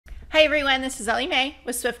Hi everyone, this is Ellie Mae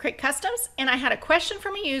with Swift Creek Customs, and I had a question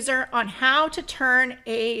from a user on how to turn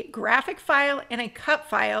a graphic file and a cut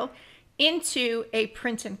file into a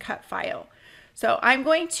print and cut file. So I'm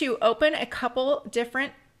going to open a couple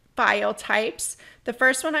different file types. The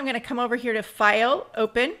first one, I'm going to come over here to File,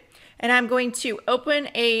 Open, and I'm going to open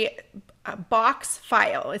a box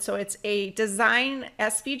file. So it's a design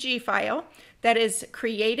SVG file that is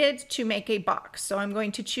created to make a box. So I'm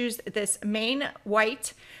going to choose this main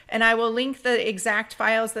white, and I will link the exact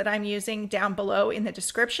files that I'm using down below in the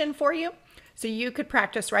description for you, so you could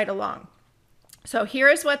practice right along. So here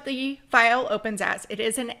is what the file opens as. It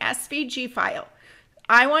is an SVG file.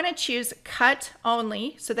 I want to choose cut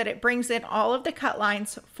only so that it brings in all of the cut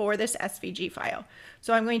lines for this SVG file.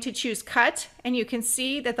 So I'm going to choose cut, and you can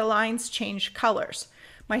see that the lines change colors.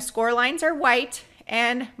 My score lines are white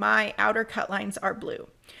and my outer cut lines are blue.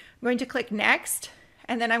 I'm going to click next,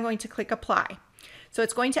 and then I'm going to click apply. So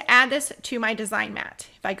it's going to add this to my design mat.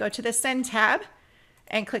 If I go to the send tab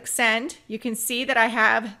and click send, you can see that I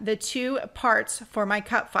have the two parts for my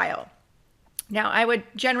cut file. Now I would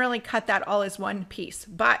generally cut that all as one piece,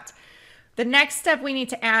 but the next step we need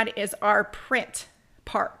to add is our print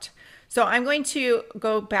part. So I'm going to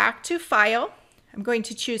go back to file. I'm going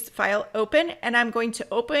to choose File, Open, and I'm going to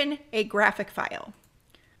open a graphic file.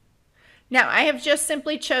 Now, I have just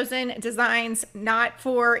simply chosen designs not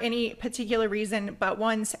for any particular reason, but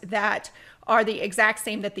ones that are the exact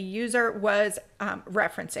same that the user was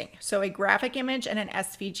referencing. So a graphic image and an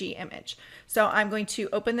SVG image. So I'm going to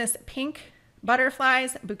open this pink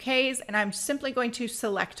butterflies, bouquets, and I'm simply going to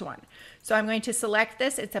select one. So I'm going to select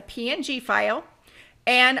this. It's a PNG file.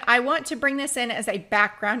 And I want to bring this in as a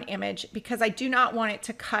background image because I do not want it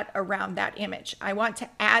to cut around that image. I want to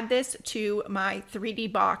add this to my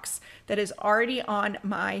 3D box that is already on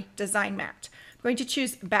my design mat. I'm going to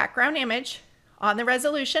choose background image. On the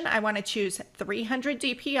resolution, I want to choose 300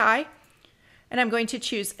 dpi, and I'm going to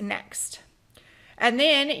choose next. And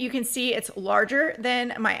then you can see it's larger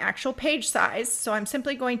than my actual page size, so I'm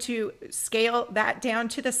simply going to scale that down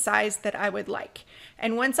to the size that I would like.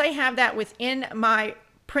 And once I have that within my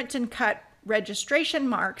print and cut registration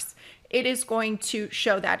marks, it is going to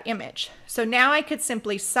show that image. So now I could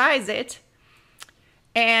simply size it,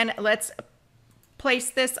 and let's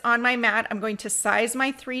place this on my mat. I'm going to size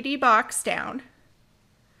my 3D box down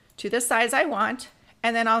to the size I want,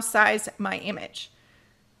 and then I'll size my image.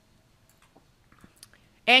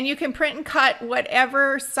 And you can print and cut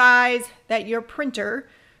whatever size that your printer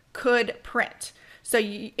could print. So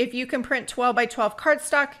if you can print 12 by 12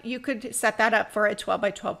 cardstock, you could set that up for a 12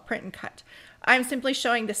 by 12 print and cut. I'm simply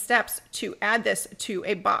showing the steps to add this to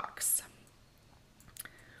a box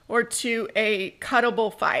or to a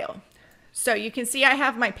cuttable file. So you can see I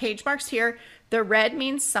have my page marks here. The red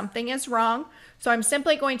means something is wrong. So I'm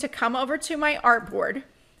simply going to come over to my artboard,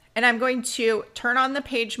 and I'm going to turn on the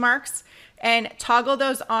page marks and toggle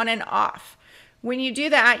those on and off. When you do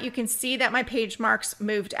that, you can see that my page marks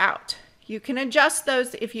moved out. You can adjust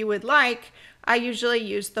those if you would like. I usually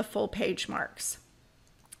use the full page marks.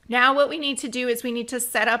 Now what we need to do is we need to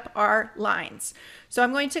set up our lines. So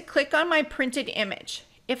I'm going to click on my printed image.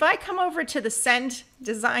 If I come over to the Send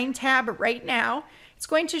Design tab right now, it's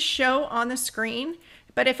going to show on the screen,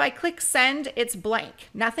 but if I click Send, it's blank.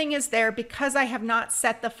 Nothing is there because I have not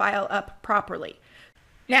set the file up properly.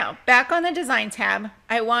 Now, back on the Design tab,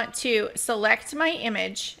 I want to select my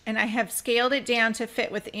image, and I have scaled it down to fit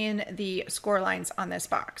within the score lines on this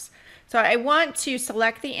box. So I want to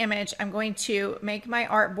select the image. I'm going to make my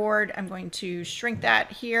artboard. I'm going to shrink that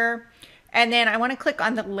here, and then I want to click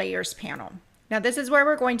on the Layers panel. Now, this is where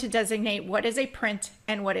we're going to designate what is a print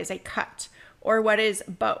and what is a cut, or what is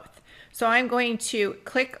both. So I'm going to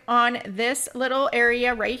click on this little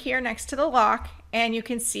area right here next to the lock, and you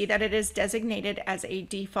can see that it is designated as a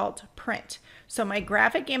default print. So my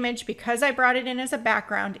graphic image, because I brought it in as a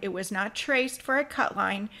background, it was not traced for a cut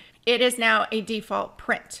line. It is now a default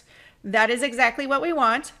print. That is exactly what we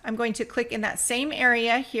want. I'm going to click in that same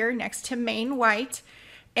area here next to main white.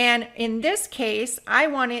 And in this case, I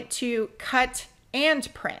want it to cut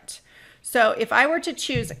and print. So if I were to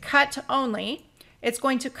choose cut only, it's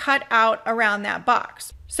going to cut out around that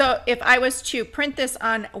box. So if I was to print this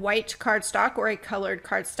on white cardstock or a colored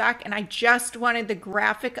cardstock, and I just wanted the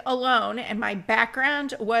graphic alone and my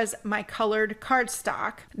background was my colored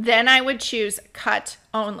cardstock, then I would choose cut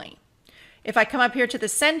only. If I come up here to the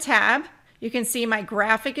Send tab, you can see my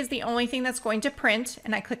graphic is the only thing that's going to print,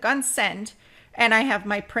 and I click on Send, and I have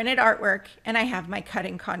my printed artwork and I have my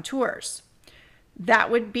cutting contours.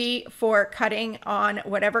 That would be for cutting on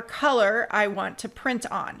whatever color I want to print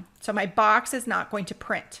on. So my box is not going to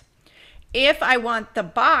print. If I want the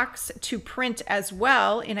box to print as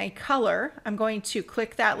well in a color, I'm going to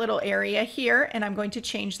click that little area here and I'm going to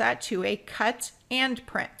change that to a cut and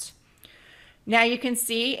print. Now you can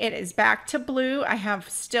see it is back to blue. I have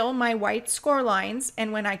still my white score lines,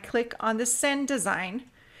 and when I click on the send design,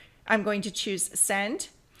 I'm going to choose send.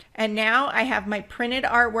 And now I have my printed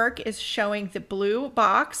artwork is showing the blue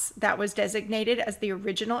box that was designated as the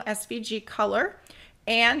original SVG color,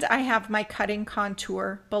 and I have my cutting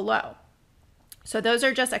contour below. So those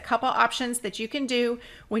are just a couple options that you can do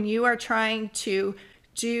when you are trying to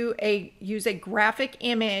use a graphic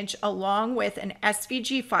image along with an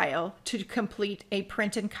SVG file to complete a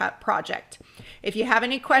print and cut project. If you have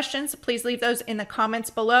any questions, please leave those in the comments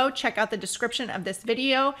below. Check out the description of this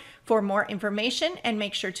video for more information, and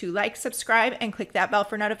make sure to like, subscribe, and click that bell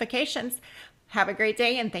for notifications. Have a great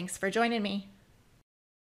day, and thanks for joining me.